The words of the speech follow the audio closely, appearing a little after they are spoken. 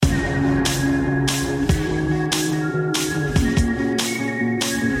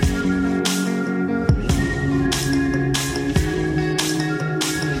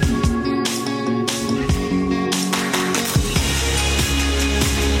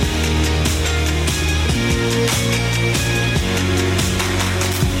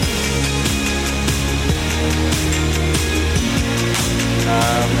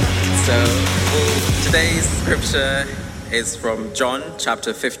scripture is from John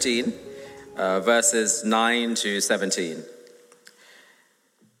chapter 15, verses 9 to 17.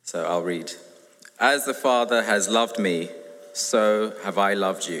 So I'll read. As the Father has loved me, so have I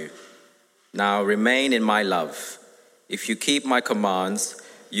loved you. Now remain in my love. If you keep my commands,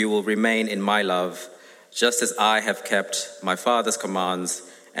 you will remain in my love, just as I have kept my Father's commands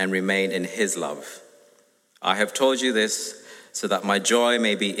and remain in his love. I have told you this so that my joy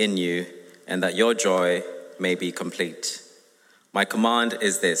may be in you and that your joy may be complete. My command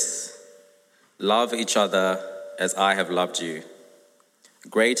is this: love each other as I have loved you.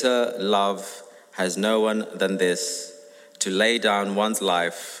 Greater love has no one than this, to lay down one's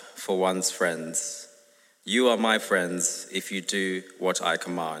life for one's friends. You are my friends if you do what I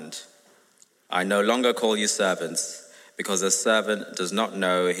command. I no longer call you servants, because a servant does not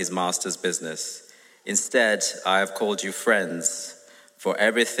know his master's business. Instead, I have called you friends, for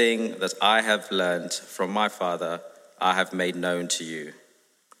everything that I have learned from my Father, I have made known to you.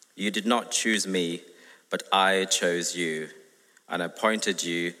 You did not choose me, but I chose you, and appointed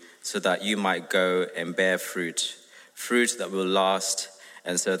you so that you might go and bear fruit, fruit that will last,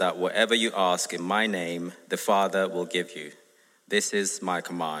 and so that whatever you ask in my name, the Father will give you. This is my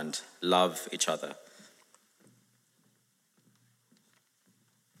command: love each other.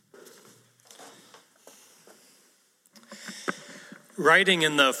 Writing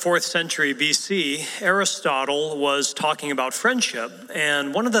in the 4th century BC, Aristotle was talking about friendship,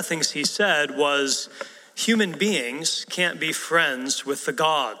 and one of the things he said was human beings can't be friends with the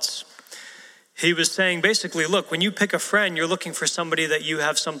gods. He was saying basically, look, when you pick a friend, you're looking for somebody that you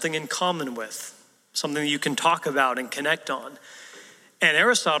have something in common with, something that you can talk about and connect on. And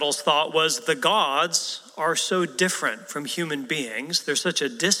Aristotle's thought was the gods are so different from human beings, there's such a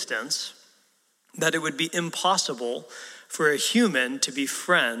distance, that it would be impossible for a human to be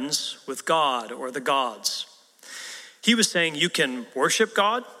friends with God or the gods. He was saying you can worship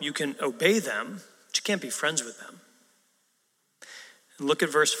God, you can obey them, but you can't be friends with them. And look at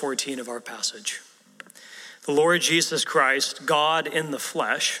verse 14 of our passage. The Lord Jesus Christ, God in the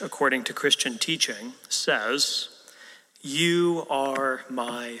flesh, according to Christian teaching, says, "You are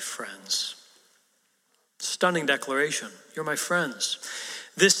my friends." Stunning declaration. You're my friends.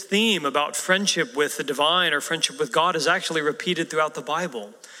 This theme about friendship with the divine or friendship with God is actually repeated throughout the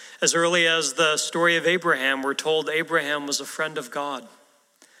Bible. As early as the story of Abraham, we're told Abraham was a friend of God.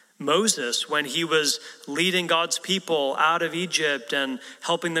 Moses, when he was leading God's people out of Egypt and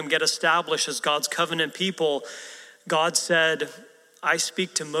helping them get established as God's covenant people, God said, "I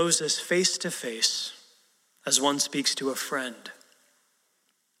speak to Moses face to face as one speaks to a friend."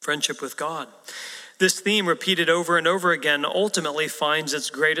 Friendship with God. This theme, repeated over and over again, ultimately finds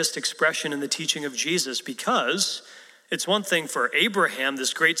its greatest expression in the teaching of Jesus, because it's one thing for Abraham,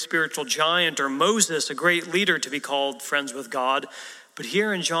 this great spiritual giant, or Moses, a great leader, to be called friends with God. But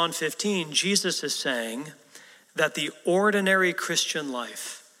here in John 15, Jesus is saying that the ordinary Christian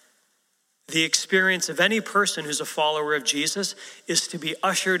life, the experience of any person who's a follower of Jesus, is to be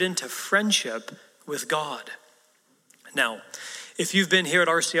ushered into friendship with God. Now, if you've been here at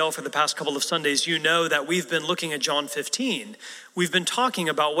RCL for the past couple of Sundays, you know that we've been looking at John 15. We've been talking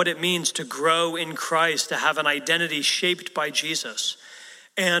about what it means to grow in Christ, to have an identity shaped by Jesus.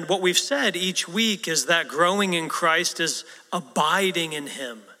 And what we've said each week is that growing in Christ is abiding in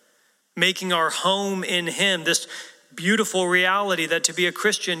him, making our home in him, this beautiful reality that to be a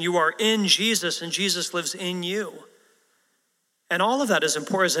Christian, you are in Jesus and Jesus lives in you. And all of that is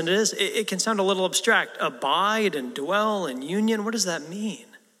important as it is. It can sound a little abstract. Abide and dwell and union, what does that mean?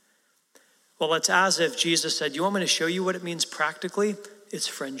 Well, it's as if Jesus said, you want me to show you what it means practically? It's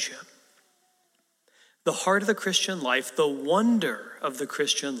friendship. The heart of the Christian life, the wonder of the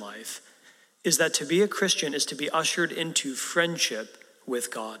Christian life, is that to be a Christian is to be ushered into friendship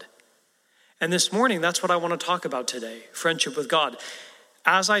with God. And this morning, that's what I want to talk about today, friendship with God.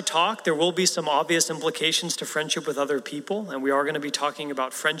 As I talk, there will be some obvious implications to friendship with other people, and we are going to be talking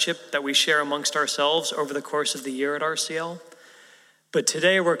about friendship that we share amongst ourselves over the course of the year at RCL. But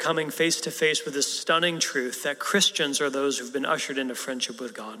today we're coming face to face with this stunning truth that Christians are those who've been ushered into friendship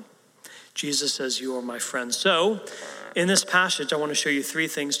with God. Jesus says, "You are my friends." So, in this passage, I want to show you 3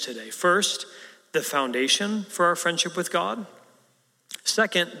 things today. First, the foundation for our friendship with God.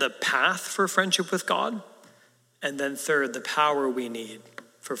 Second, the path for friendship with God. And then third, the power we need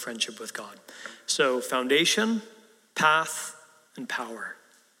for friendship with God. So foundation, path, and power.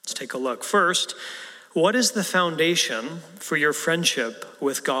 Let's take a look. First, what is the foundation for your friendship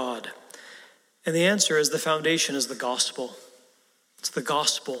with God? And the answer is the foundation is the gospel. It's the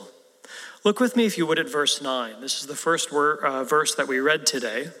gospel. Look with me, if you would, at verse 9. This is the first verse that we read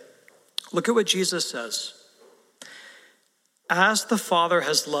today. Look at what Jesus says. As the Father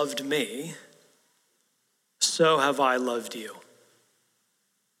has loved me, so have I loved you.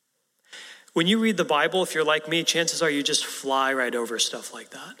 When you read the Bible, if you're like me, chances are you just fly right over stuff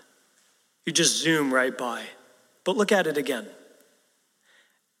like that. You just zoom right by. But look at it again.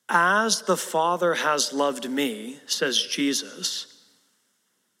 As the Father has loved me, says Jesus,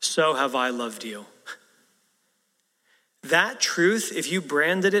 so have I loved you. That truth, if you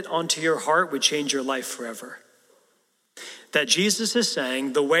branded it onto your heart, would change your life forever. That Jesus is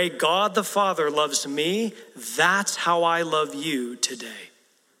saying, the way God the Father loves me, that's how I love you today.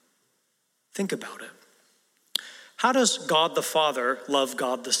 Think about it. How does God the Father love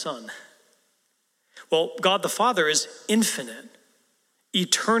God the Son? Well, God the Father is infinite,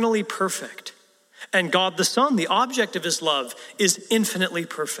 eternally perfect. And God the Son, the object of his love, is infinitely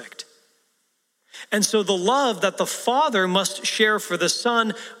perfect. And so the love that the Father must share for the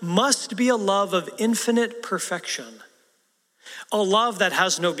Son must be a love of infinite perfection. A love that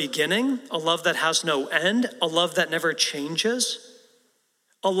has no beginning, a love that has no end, a love that never changes,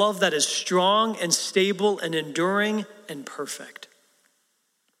 a love that is strong and stable and enduring and perfect.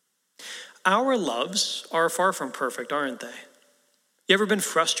 Our loves are far from perfect, aren't they? You ever been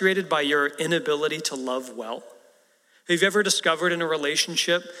frustrated by your inability to love well? Have you ever discovered in a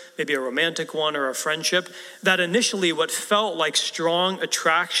relationship, maybe a romantic one or a friendship, that initially what felt like strong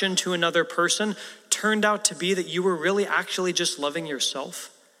attraction to another person turned out to be that you were really actually just loving yourself?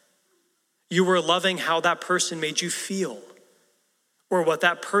 You were loving how that person made you feel, or what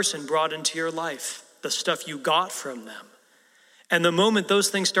that person brought into your life, the stuff you got from them. And the moment those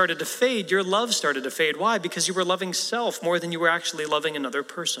things started to fade, your love started to fade. Why? Because you were loving self more than you were actually loving another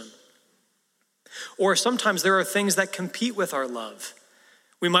person. Or sometimes there are things that compete with our love.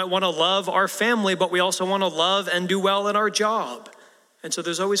 We might want to love our family, but we also want to love and do well at our job. And so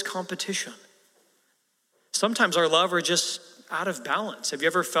there's always competition. Sometimes our love are just out of balance. Have you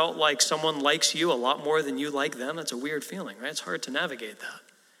ever felt like someone likes you a lot more than you like them? That's a weird feeling, right? It's hard to navigate that.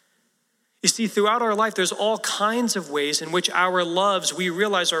 You see, throughout our life, there's all kinds of ways in which our loves, we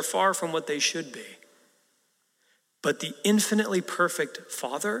realize, are far from what they should be. But the infinitely perfect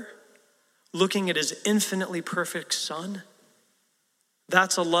Father, looking at his infinitely perfect Son,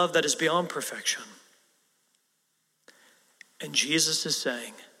 that's a love that is beyond perfection. And Jesus is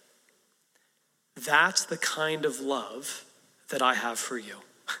saying, that's the kind of love that I have for you.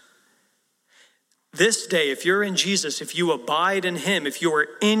 This day, if you're in Jesus, if you abide in him, if you are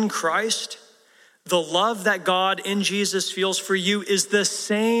in Christ, the love that God in Jesus feels for you is the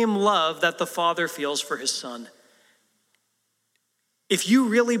same love that the Father feels for his Son. If you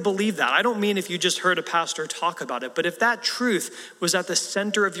really believe that, I don't mean if you just heard a pastor talk about it, but if that truth was at the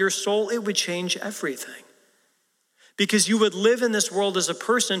center of your soul, it would change everything. Because you would live in this world as a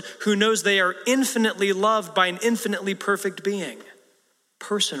person who knows they are infinitely loved by an infinitely perfect being,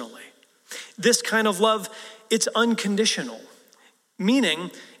 personally. This kind of love, it's unconditional,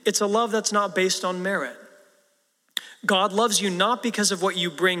 meaning it's a love that's not based on merit. God loves you not because of what you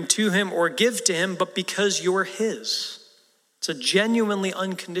bring to him or give to him, but because you're his. It's a genuinely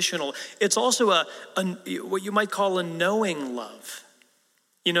unconditional. It's also a what you might call a knowing love.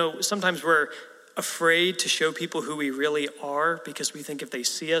 You know, sometimes we're afraid to show people who we really are because we think if they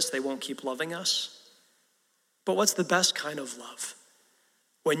see us, they won't keep loving us. But what's the best kind of love?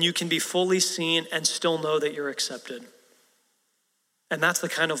 When you can be fully seen and still know that you're accepted. And that's the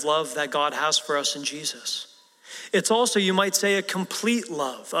kind of love that God has for us in Jesus. It's also, you might say, a complete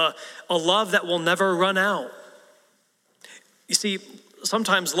love, a love that will never run out. You see,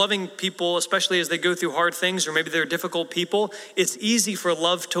 sometimes loving people, especially as they go through hard things or maybe they're difficult people, it's easy for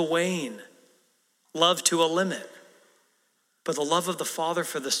love to wane, love to a limit. But the love of the Father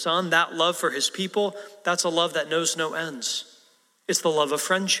for the Son, that love for his people, that's a love that knows no ends. It's the love of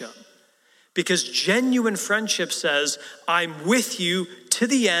friendship. Because genuine friendship says, I'm with you to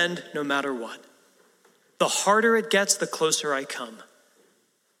the end no matter what. The harder it gets, the closer I come.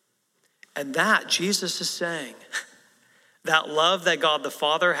 And that, Jesus is saying, that love that God the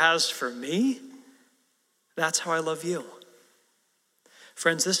Father has for me, that's how I love you.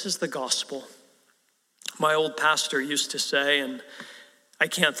 Friends, this is the gospel. My old pastor used to say, and I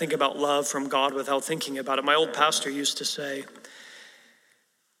can't think about love from God without thinking about it. My old pastor used to say,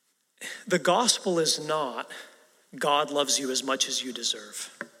 the gospel is not God loves you as much as you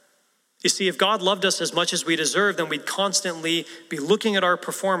deserve. You see, if God loved us as much as we deserve, then we'd constantly be looking at our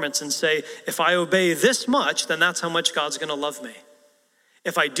performance and say, if I obey this much, then that's how much God's going to love me.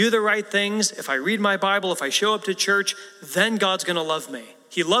 If I do the right things, if I read my Bible, if I show up to church, then God's going to love me.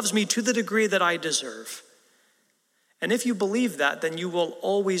 He loves me to the degree that I deserve. And if you believe that, then you will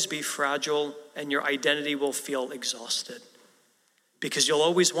always be fragile and your identity will feel exhausted. because you'll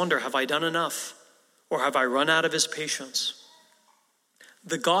always wonder, have I done enough? Or have I run out of his patience?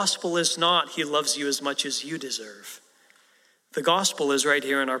 The gospel is not, he loves you as much as you deserve. The gospel is right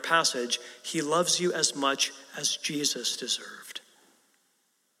here in our passage, he loves you as much as Jesus deserved.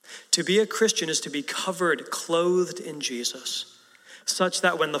 To be a Christian is to be covered, clothed in Jesus, such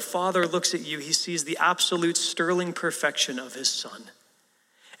that when the Father looks at you, he sees the absolute sterling perfection of his Son.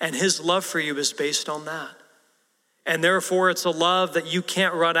 And his love for you is based on that. And therefore, it's a love that you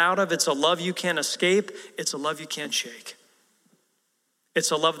can't run out of. It's a love you can't escape. It's a love you can't shake. It's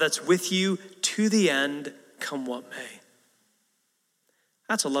a love that's with you to the end, come what may.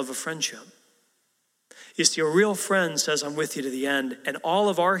 That's a love of friendship. You see, a real friend says, I'm with you to the end. And all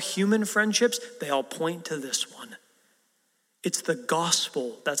of our human friendships, they all point to this one. It's the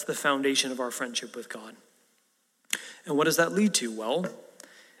gospel that's the foundation of our friendship with God. And what does that lead to? Well,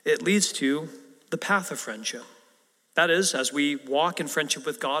 it leads to the path of friendship. That is, as we walk in friendship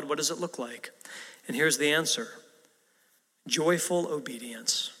with God, what does it look like? And here's the answer. Joyful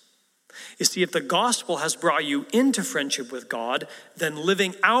obedience. You see, if the gospel has brought you into friendship with God, then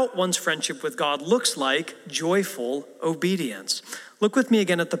living out one's friendship with God looks like joyful obedience. Look with me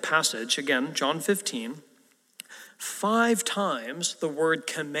again at the passage. Again, John 15. 5 times the word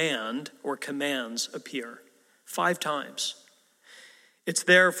command or commands appear. 5 times. It's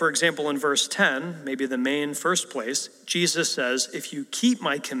there, for example, in verse 10, maybe the main first place. Jesus says, if you keep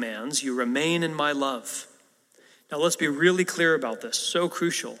my commands, you remain in my love. Now let's be really clear about this. So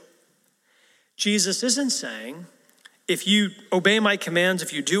crucial. Jesus isn't saying, if you obey my commands,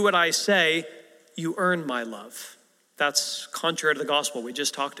 if you do what I say, you earn my love. That's contrary to the gospel. We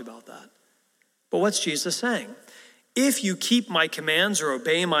just talked about that. But what's Jesus saying? If you keep my commands or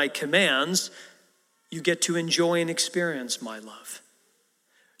obey my commands, you get to enjoy and experience my love.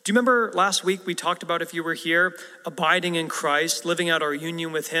 Do you remember last week we talked about, if you were here, abiding in Christ, living out our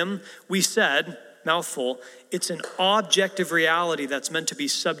union with him? We said, mouthful, it's an objective reality that's meant to be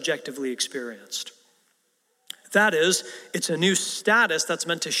subjectively experienced. That is, it's a new status that's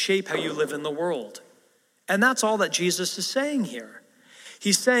meant to shape how you live in the world. And that's all that Jesus is saying here.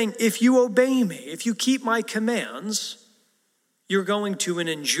 He's saying, if you obey me, if you keep my commands, you're going to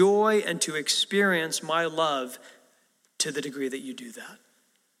enjoy and to experience my love to the degree that you do that.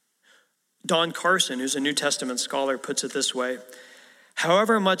 Don Carson, who's a New Testament scholar, puts it this way.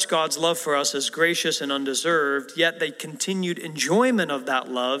 However much God's love for us is gracious and undeserved, yet the continued enjoyment of that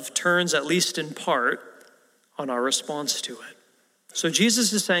love turns, at least in part, on our response to it. So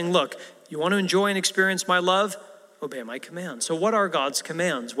Jesus is saying, look, you want to enjoy and experience my love? Obey my commands. So what are God's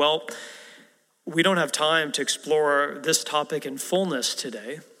commands? Well, we don't have time to explore this topic in fullness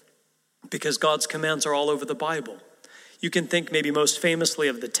today because God's commands are all over the Bible. You can think maybe most famously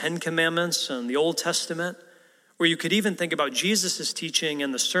of the 10 Commandments in the Old Testament, or you could even think about Jesus' teaching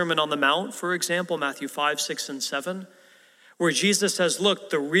in the Sermon on the Mount, for example, Matthew 5, 6, and 7, where Jesus says,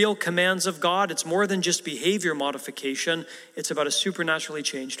 look, the real commands of God, it's more than just behavior modification, it's about a supernaturally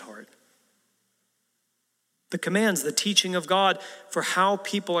changed heart. The commands, the teaching of God for how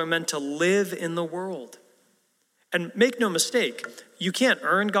people are meant to live in the world. And make no mistake, you can't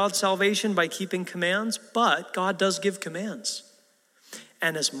earn God's salvation by keeping commands, but God does give commands.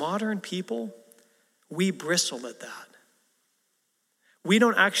 And as modern people, we bristle at that. We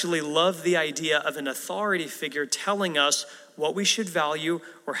don't actually love the idea of an authority figure telling us what we should value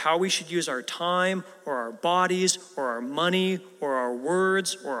or how we should use our time or our bodies or our money or our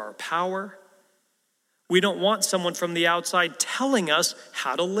words or our power. We don't want someone from the outside telling us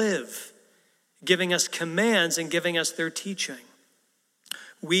how to live, giving us commands and giving us their teaching.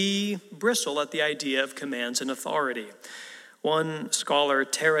 We bristle at the idea of commands and authority. One scholar,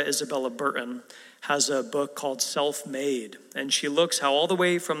 Tara Isabella Burton, has a book called Self-Made, and she looks how all the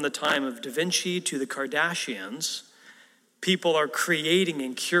way from the time of Da Vinci to the Kardashians, people are creating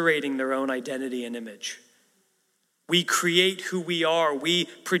and curating their own identity and image. We create who we are. We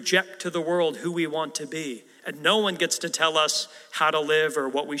project to the world who we want to be. And no one gets to tell us how to live or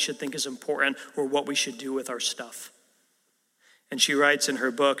what we should think is important or what we should do with our stuff. And she writes in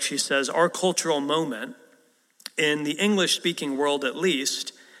her book, she says, our cultural moment, in the English-speaking world at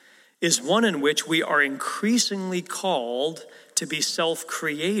least, is one in which we are increasingly called to be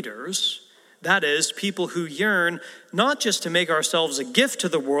self-creators. That is, people who yearn not just to make ourselves a gift to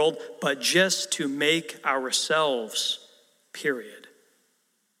the world, but just to make ourselves, period.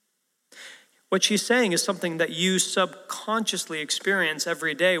 What she's saying is something that you subconsciously experience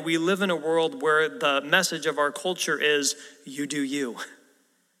every day. We live in a world where the message of our culture is, you do you.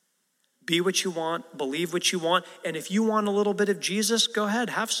 Be what you want, believe what you want, and if you want a little bit of Jesus, go ahead,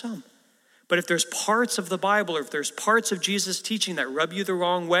 have some. But if there's parts of the Bible or if there's parts of Jesus' teaching that rub you the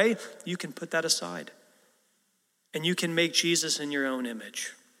wrong way, you can put that aside. And you can make Jesus in your own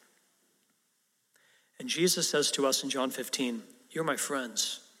image. And Jesus says to us in John 15, you're my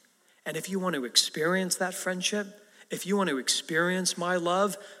friends. And if you want to experience that friendship, if you want to experience my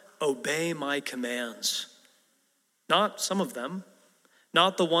love, obey my commands. Not some of them,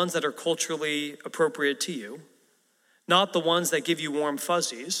 not the ones that are culturally appropriate to you, not the ones that give you warm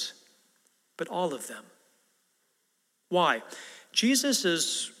fuzzies, but all of them. Why? Jesus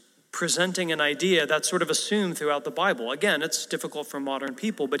is presenting an idea that's sort of assumed throughout the Bible. Again, it's difficult for modern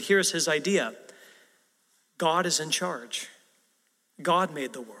people, but here's his idea. God is in charge. God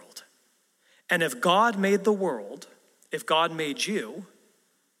made the world. And if God made the world, if God made you,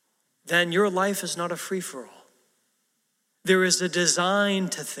 then your life is not a free-for-all. There is a design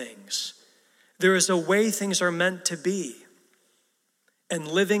to things. There is a way things are meant to be. And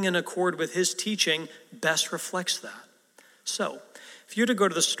living in accord with his teaching best reflects that. So, if you were to go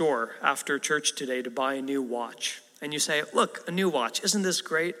to the store after church today to buy a new watch, and you say, look, a new watch, isn't this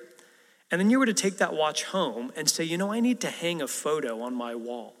great? And then you were to take that watch home and say, I need to hang a photo on my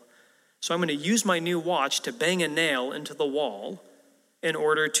wall. So I'm going to use my new watch to bang a nail into the wall in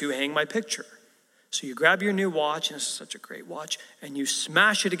order to hang my picture. So you grab your new watch, and this is such a great watch, and you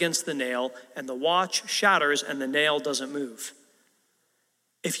smash it against the nail, and the watch shatters, and the nail doesn't move.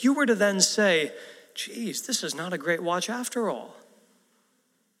 If you were to then say, geez, this is not a great watch after all,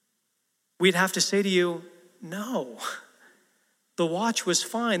 we'd have to say to you, no, the watch was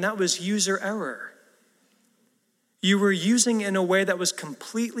fine. That was user error. You were using it in a way that was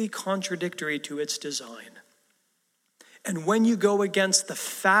completely contradictory to its design. And when you go against the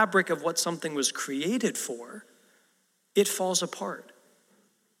fabric of what something was created for, it falls apart.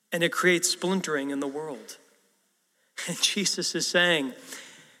 And it creates splintering in the world. And Jesus is saying,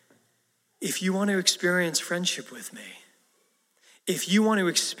 if you want to experience friendship with me, if you want to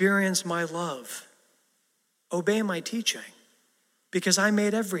experience my love, obey my teaching. Because I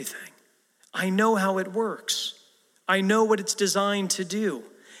made everything. I know how it works. I know what it's designed to do.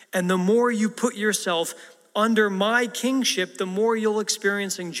 And the more you put yourself under my kingship, the more you'll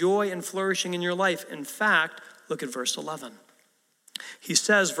experiencing joy and flourishing in your life. In fact, look at verse 11. He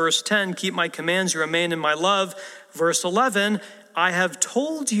says, verse 10, keep my commands, you remain in my love. Verse 11, I have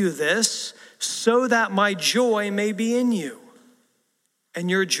told you this so that my joy may be in you and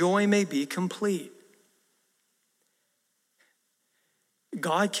your joy may be complete.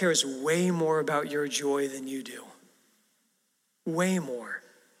 God cares way more about your joy than you do. Way more.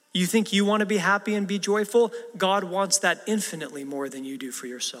 You think you want to be happy and be joyful? God wants that infinitely more than you do for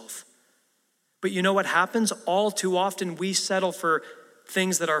yourself. But you know what happens? All too often we settle for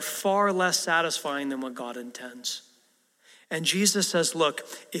things that are far less satisfying than what God intends. And Jesus says, look,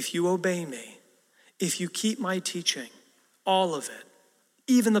 if you obey me, if you keep my teaching, all of it,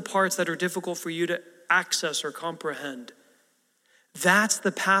 even the parts that are difficult for you to access or comprehend, that's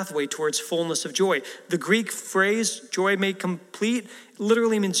the pathway towards fullness of joy. The Greek phrase, joy made complete,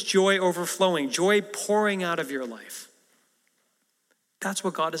 literally means joy overflowing, joy pouring out of your life. That's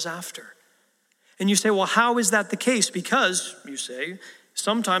what God is after. And you say, well, how is that the case? Because, you say,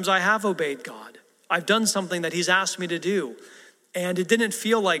 sometimes I have obeyed God. I've done something that he's asked me to do. And it didn't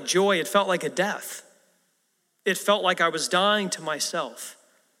feel like joy, it felt like a death. It felt like I was dying to myself.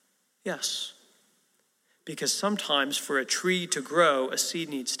 Yes. Because sometimes for a tree to grow, a seed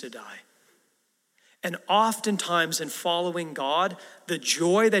needs to die. And oftentimes in following God, the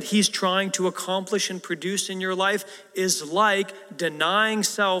joy that he's trying to accomplish and produce in your life is like denying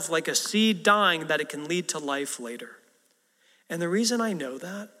self, like a seed dying, that it can lead to life later. And the reason I know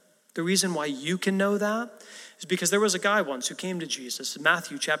that, the reason why you can know that, is because there was a guy once who came to Jesus,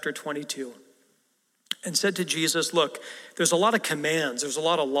 Matthew chapter 22. And said to Jesus, look, there's a lot of commands, there's a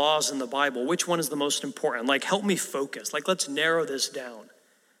lot of laws in the Bible. Which one is the most important? Like, help me focus. Like, let's narrow this down.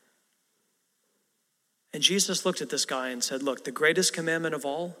 And Jesus looked at this guy and said, look, the greatest commandment of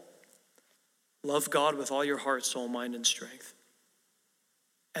all, love God with all your heart, soul, mind, and strength.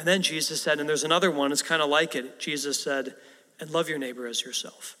 And then Jesus said, and there's another one, it's kind of like it. Jesus said, and love your neighbor as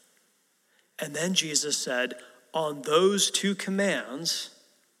yourself. And then Jesus said, on those two commands,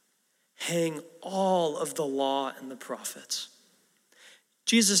 hang all of the law and the prophets.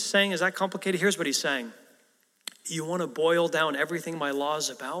 Jesus is saying, is that complicated? Here's what he's saying. You want to boil down everything my law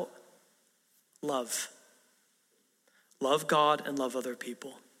is about? Love. Love God and love other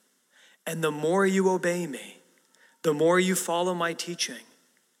people. And the more you obey me, the more you follow my teaching,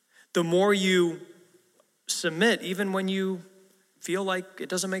 the more you submit, even when you feel like it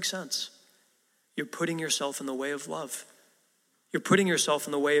doesn't make sense, you're putting yourself in the way of love. You're putting yourself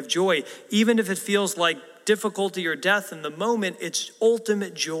in the way of joy. Even if it feels like difficulty or death in the moment, it's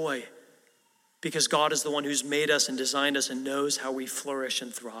ultimate joy because God is the one who's made us and designed us and knows how we flourish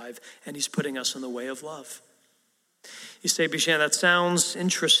and thrive, and he's putting us in the way of love. You say, Bishan, that sounds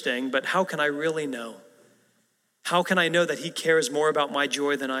interesting, but how can I really know? How can I know that he cares more about my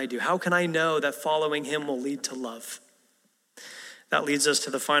joy than I do? How can I know that following him will lead to love? That leads us to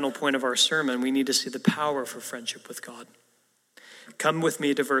the final point of our sermon. We need to see the power for friendship with God. Come with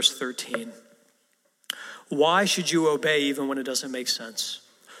me to verse 13. Why should you obey even when it doesn't make sense?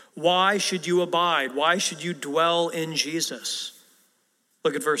 Why should you abide? Why should you dwell in Jesus?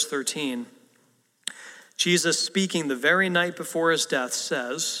 Look at verse 13. Jesus, speaking the very night before his death,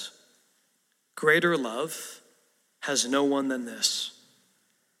 says, "Greater love has no one than this,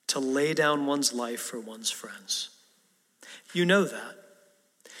 to lay down one's life for one's friends." You know that.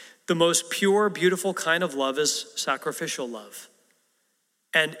 The most pure, beautiful kind of love is sacrificial love.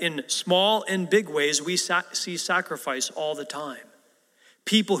 And in small and big ways, we see sacrifice all the time.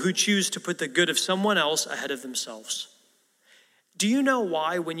 People who choose to put the good of someone else ahead of themselves. Do you know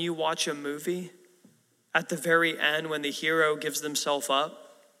why when you watch a movie, at the very end when the hero gives themselves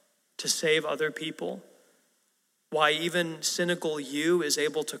up to save other people, why even cynical you is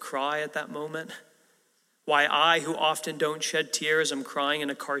able to cry at that moment? Why I, who often don't shed tears, am crying in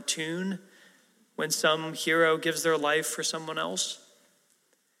a cartoon when some hero gives their life for someone else?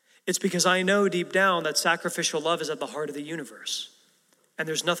 It's because I know deep down that sacrificial love is at the heart of the universe. And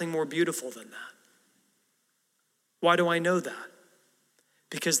there's nothing more beautiful than that. Why do I know that?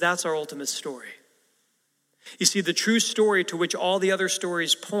 Because that's our ultimate story. You see, the true story to which all the other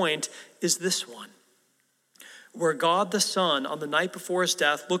stories point is this one, where God the Son, on the night before his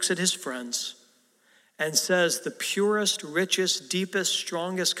death, looks at his friends and says the purest, richest, deepest,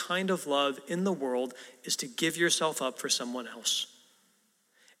 strongest kind of love in the world is to give yourself up for someone else.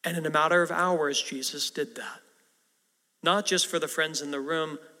 And in a matter of hours, Jesus did that. Not just for the friends in the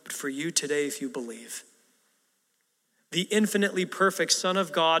room, but for you today if you believe. The infinitely perfect Son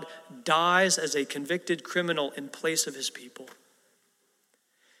of God dies as a convicted criminal in place of his people.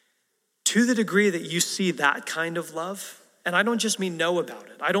 To the degree that you see that kind of love, and I don't just mean know about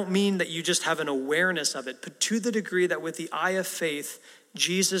it. I don't mean that you just have an awareness of it, but to the degree that with the eye of faith,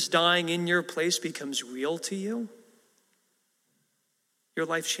 Jesus dying in your place becomes real to you, your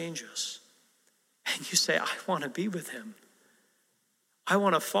life changes. And you say, I want to be with him. I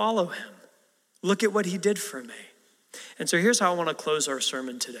want to follow him. Look at what he did for me. And so here's how I want to close our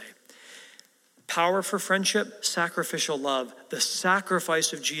sermon today. Power for friendship, sacrificial love, the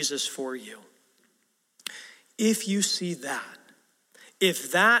sacrifice of Jesus for you. If you see that,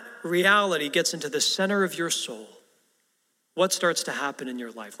 if that reality gets into the center of your soul, what starts to happen in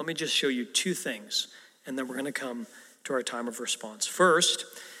your life? Let me just show you two things, and then we're going to come to our time of response. First,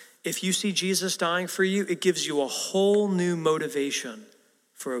 if you see Jesus dying for you, it gives you a whole new motivation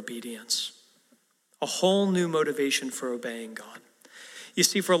for obedience. A whole new motivation for obeying God. You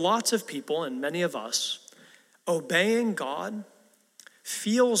see, for lots of people, and many of us, obeying God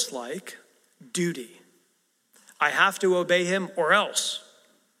feels like duty. I have to obey him or else.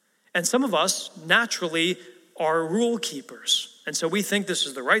 And some of us naturally are rule keepers. And so we think this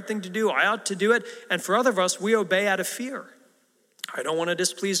is the right thing to do. I ought to do it. And for other of us, we obey out of fear. I don't want to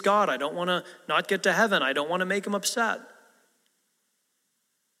displease God. I don't want to not get to heaven. I don't want to make him upset.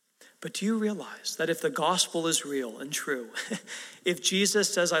 But do you realize that if the gospel is real and true, if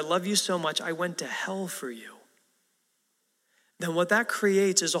Jesus says, I love you so much, I went to hell for you, then what that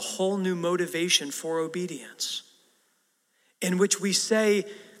creates is a whole new motivation for obedience, in which we say,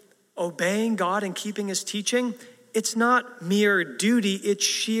 obeying God and keeping his teaching, it's not mere duty, it's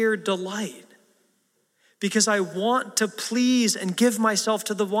sheer delight. Because I want to please and give myself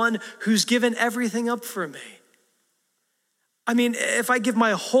to the one who's given everything up for me. I mean, if I give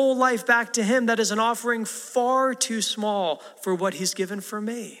my whole life back to him, that is an offering far too small for what he's given for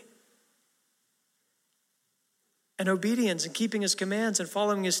me. And obedience and keeping his commands and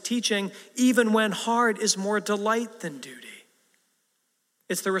following his teaching, even when hard, is more delight than duty.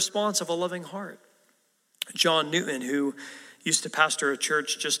 It's the response of a loving heart. John Newton, who used to pastor a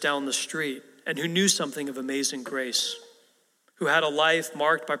church just down the street and who knew something of amazing grace, who had a life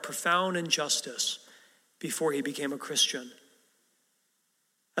marked by profound injustice before he became a Christian,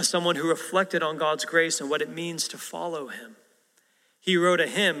 as someone who reflected on God's grace and what it means to follow him. He wrote a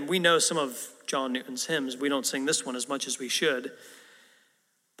hymn. We know some of John Newton's hymns. We don't sing this one as much as we should.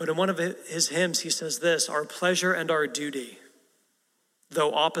 But in one of his hymns, he says this, our pleasure and our duty,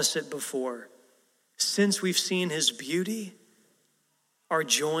 though opposite before, since we've seen his beauty, are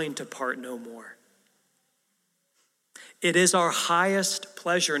joined to part no more. It is our highest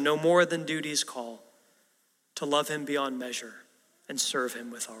pleasure, no more than duty's call, to love him beyond measure and serve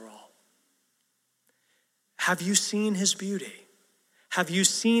him with our all. Have you seen his beauty? Have you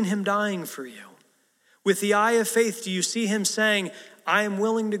seen him dying for you? With the eye of faith, do you see him saying, I am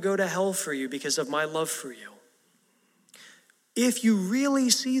willing to go to hell for you because of my love for you? If you really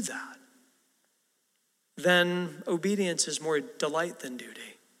see that, then obedience is more delight than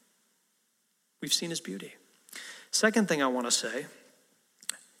duty. We've seen his beauty. Second thing I want to say,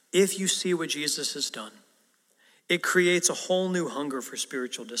 if you see what Jesus has done, it creates a whole new hunger for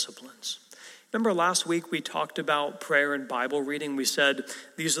spiritual disciplines. Remember last week we talked about prayer and Bible reading. We said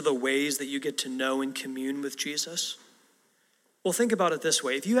these are the ways that you get to know and commune with Jesus. Well, think about it this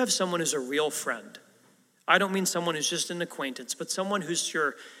way. If you have someone who's a real friend, I don't mean someone who's just an acquaintance, but someone who's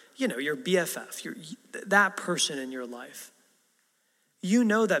your BFF, that person in your life, you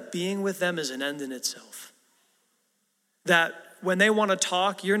know that being with them is an end in itself. That when they want to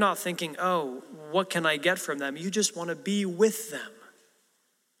talk, you're not thinking, oh, what can I get from them? You just want to be with them.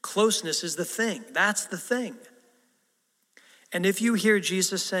 Closeness is the thing. That's the thing. And if you hear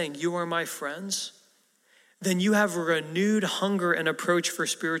Jesus saying, you are my friends, then you have a renewed hunger and approach for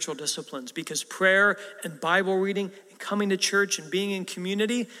spiritual disciplines, because prayer and Bible reading and coming to church and being in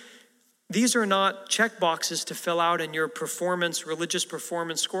community, these are not check boxes to fill out in your religious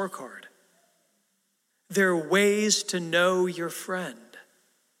performance scorecard. They're ways to know your friend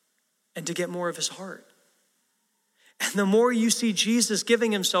and to get more of his heart. And the more you see Jesus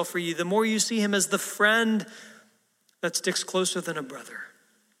giving himself for you, the more you see him as the friend that sticks closer than a brother.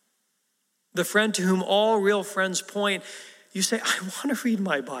 The friend to whom all real friends point. You say, I want to read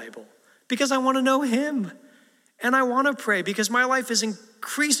my Bible because I want to know him. And I want to pray because my life is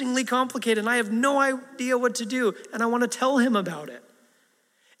increasingly complicated and I have no idea what to do. And I want to tell him about it.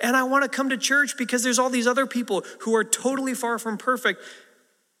 And I want to come to church because there's all these other people who are totally far from perfect,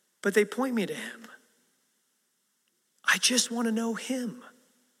 but they point me to him. I just want to know him.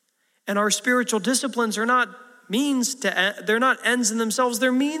 And our spiritual disciplines are not they're not ends in themselves,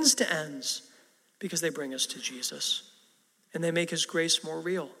 they're means to ends, because they bring us to Jesus and they make his grace more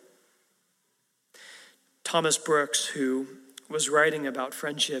real. Thomas Brooks, who was writing about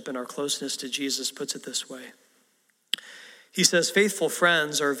friendship and our closeness to Jesus, puts it this way. He says, faithful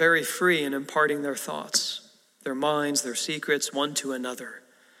friends are very free in imparting their thoughts, their minds, their secrets, one to another.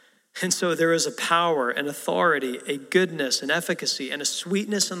 And so there is a power, an authority, a goodness, an efficacy, and a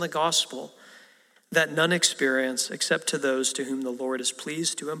sweetness in the gospel that none experience except to those to whom the Lord is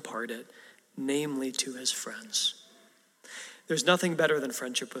pleased to impart it, namely to his friends. There's nothing better than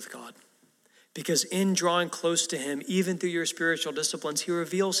friendship with God, because in drawing close to him, even through your spiritual disciplines, he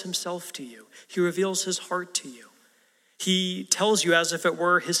reveals himself to you. He reveals his heart to you. He tells you as if it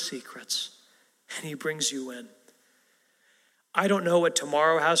were his secrets, and he brings you in. I don't know what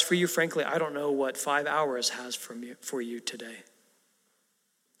tomorrow has for you. Frankly, I don't know what 5 hours has for you today.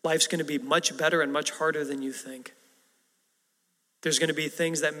 Life's going to be much better and much harder than you think. There's going to be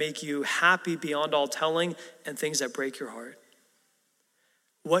things that make you happy beyond all telling and things that break your heart.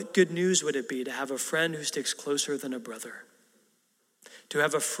 What good news would it be to have a friend who sticks closer than a brother? To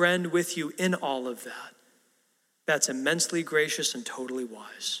have a friend with you in all of that. That's immensely gracious and totally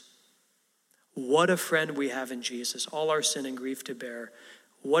wise. What a friend we have in Jesus, all our sin and grief to bear.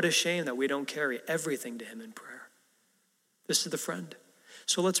 What a shame that we don't carry everything to him in prayer. This is the friend.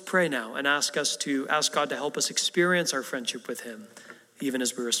 So let's pray now and ask God to help us experience our friendship with him, even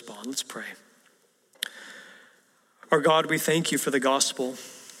as we respond. Let's pray. Our God, we thank you for the gospel,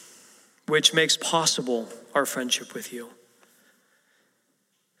 which makes possible our friendship with you.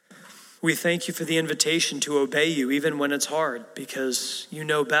 We thank you for the invitation to obey you, even when it's hard, because you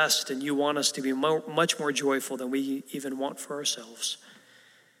know best and you want us to be much more joyful than we even want for ourselves.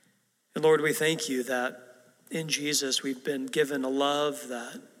 And Lord, we thank you that in Jesus, we've been given a love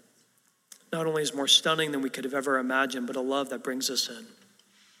that not only is more stunning than we could have ever imagined, but a love that brings us in.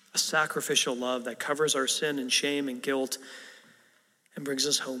 A sacrificial love that covers our sin and shame and guilt and brings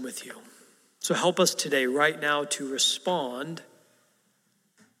us home with you. So help us today, right now, to respond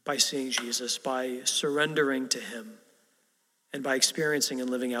by seeing Jesus, by surrendering to him, and by experiencing and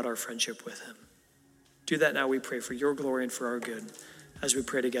living out our friendship with him. Do that now, we pray, for your glory and for our good, as we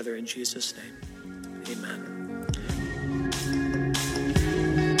pray together in Jesus' name. Amen.